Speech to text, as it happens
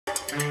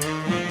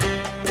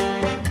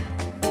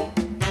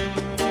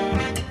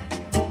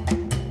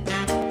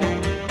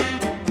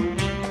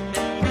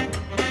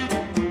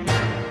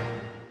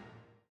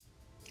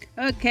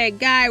Okay,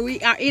 guys, we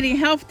are eating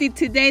healthy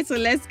today, so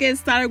let's get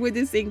started with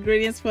these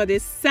ingredients for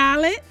this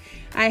salad.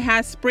 I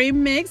have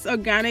spring mix,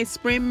 organic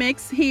spring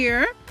mix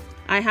here.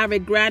 I have a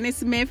Granny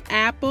Smith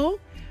apple.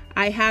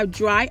 I have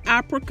dry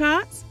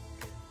apricots,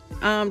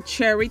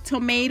 cherry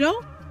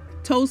tomato,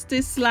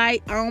 toasted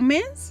sliced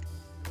almonds,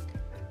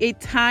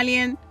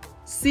 Italian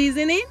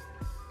seasoning.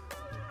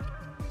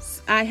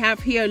 I have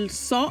here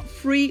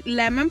salt-free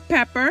lemon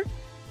pepper,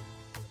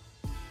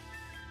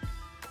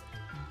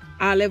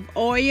 olive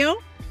oil.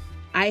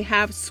 I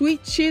have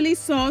sweet chili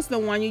sauce, the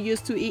one you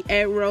use to eat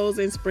egg rolls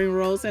and spring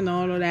rolls and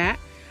all of that.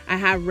 I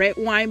have red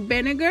wine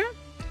vinegar,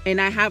 and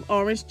I have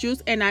orange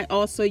juice, and I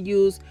also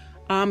use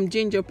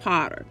ginger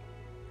powder.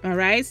 All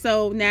right,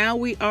 so now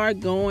we are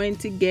going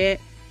to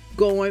get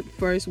going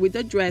first with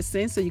the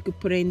dressing, so you could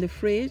put it in the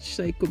fridge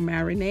so it could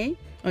marinate,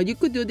 or you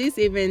could do this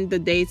even the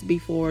days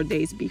before.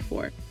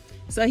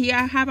 So here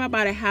I have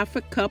about a half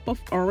a cup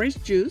of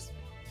orange juice.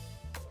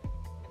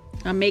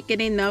 I'm making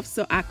enough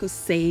so I could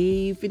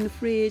save in the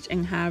fridge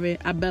and have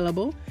it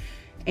available.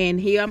 And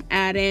here I'm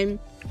adding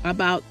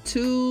about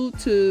 2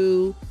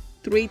 to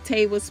 3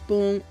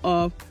 tablespoons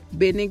of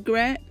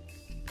vinaigrette.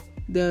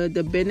 The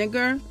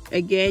vinegar,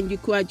 again, you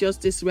could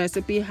adjust this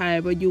recipe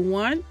however you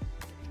want.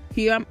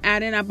 Here I'm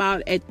adding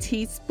about a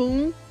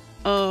teaspoon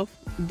of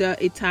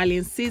the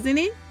Italian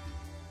seasoning.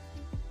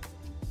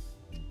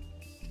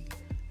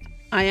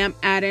 I am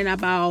adding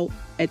about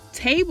a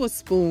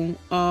tablespoon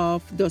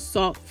of the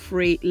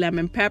salt-free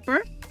lemon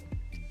pepper,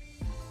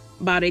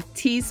 about a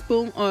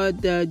teaspoon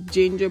of the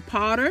ginger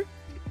powder.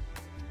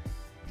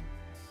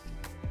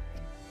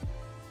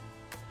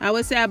 I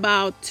would say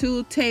about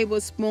 2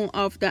 tablespoons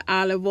of the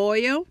olive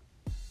oil.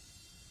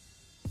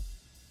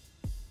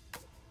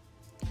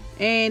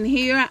 And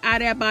here I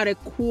added about a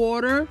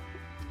 1/4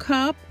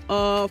 cup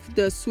of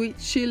the sweet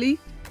chili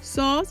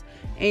sauce.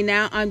 And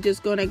now I'm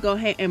just gonna go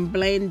ahead and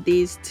blend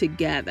these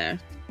together.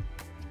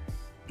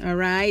 All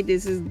right,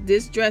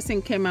 this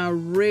dressing came out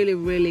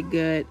really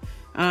good.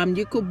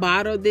 You could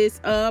bottle this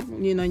up.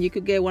 You know, you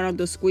could get one of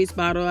the squeeze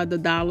bottles at the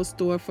dollar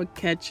store for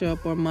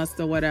ketchup or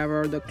mustard,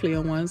 whatever, the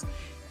clear ones,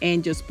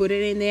 and just put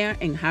it in there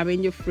and have it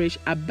in your fridge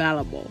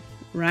available,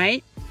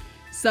 right?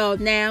 So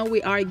now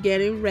we are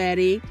getting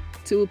ready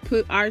to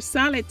put our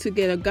salad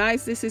together.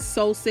 Guys, this is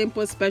so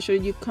simple, especially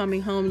you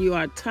coming home, you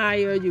are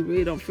tired, you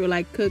really don't feel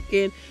like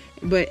cooking,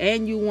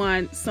 and you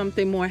want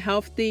something more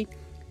healthy.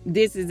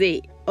 This is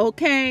it.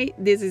 Okay,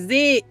 this is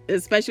it.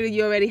 Especially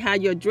you already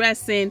had your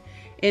dressing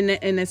in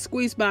a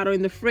squeeze bottle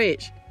in the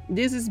fridge.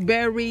 This is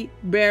very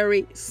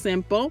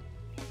simple.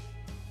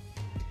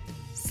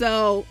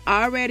 So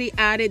I already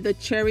added the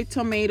cherry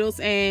tomatoes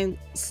and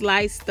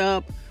sliced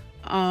up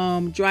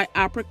dry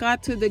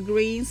apricot to the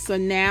greens. So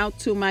now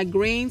to my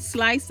green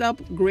sliced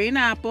up green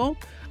apple,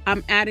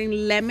 I'm adding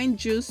lemon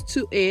juice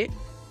to it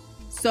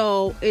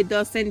so it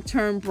doesn't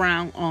turn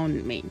brown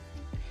on me.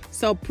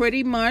 So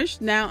pretty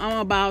much now I'm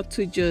about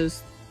to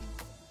just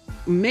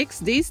mix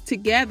these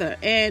together.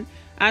 And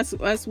as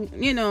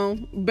you know,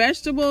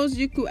 vegetables,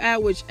 you could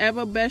add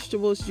whichever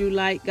vegetables you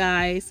like,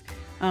 guys,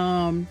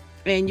 and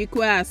you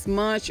could add as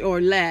much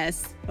or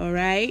less. All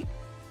right,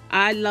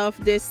 I love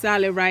this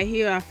salad right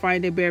here. I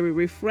find it very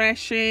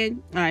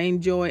refreshing. I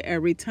enjoy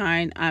every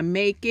time I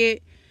make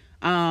it.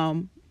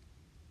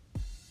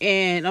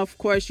 And of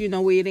course, you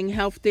know, we're eating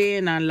healthy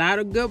and a lot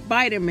of good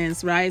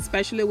vitamins, right?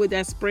 Especially with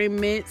that spring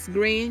mix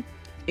green.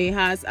 It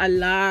has a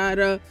lot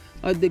of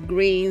the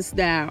greens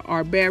that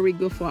are very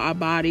good for our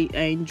body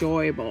and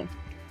enjoyable.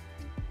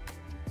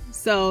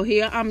 So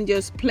here I'm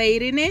just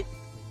plating it.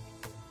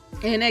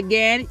 And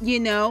again, you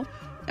know,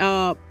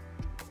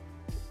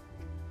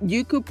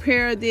 you could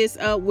pair this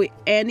up with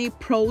any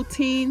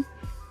protein,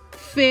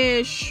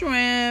 fish,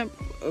 shrimp,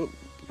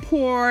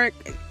 pork,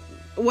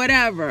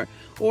 whatever.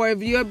 Or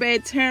if you're a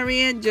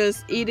vegetarian,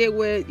 just eat it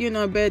with, you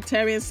know,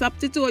 vegetarian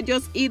substitute, or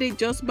just eat it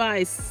just by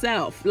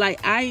itself.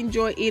 Like, I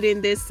enjoy eating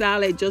this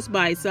salad just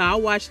by itself. I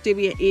watch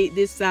TV and eat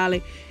this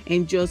salad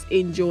and just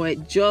enjoy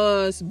it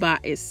just by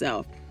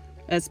itself.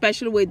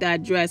 Especially with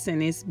that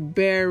dressing, it's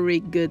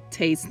very good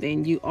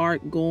tasting. You are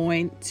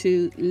going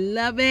to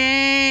love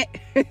it.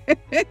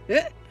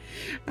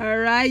 All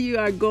right, you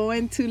are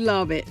going to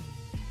love it.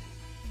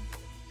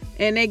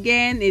 And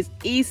again, it's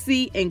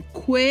easy and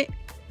quick.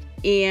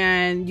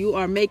 And you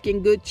are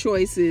making good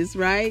choices,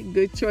 right?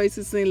 Good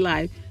choices in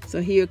life. So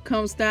here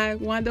comes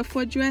that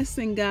wonderful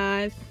dressing,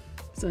 guys.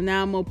 So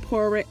now I'm gonna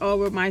pour it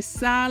over my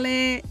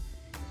salad.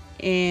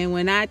 And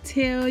when I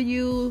tell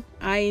you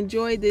I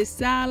enjoy this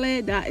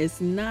salad, that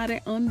is not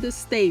an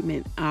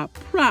understatement. I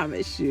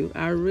promise you,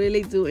 I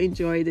really do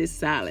enjoy this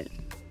salad.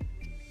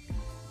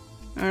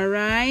 All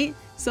right,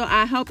 so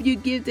I hope you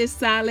give this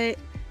salad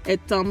a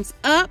thumbs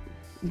up.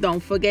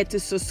 Don't forget to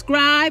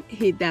subscribe,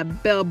 hit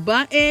that bell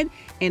button,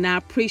 and I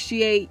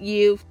appreciate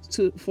you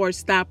for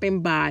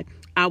stopping by.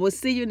 I will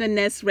see you in the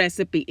next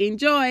recipe.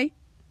 Enjoy.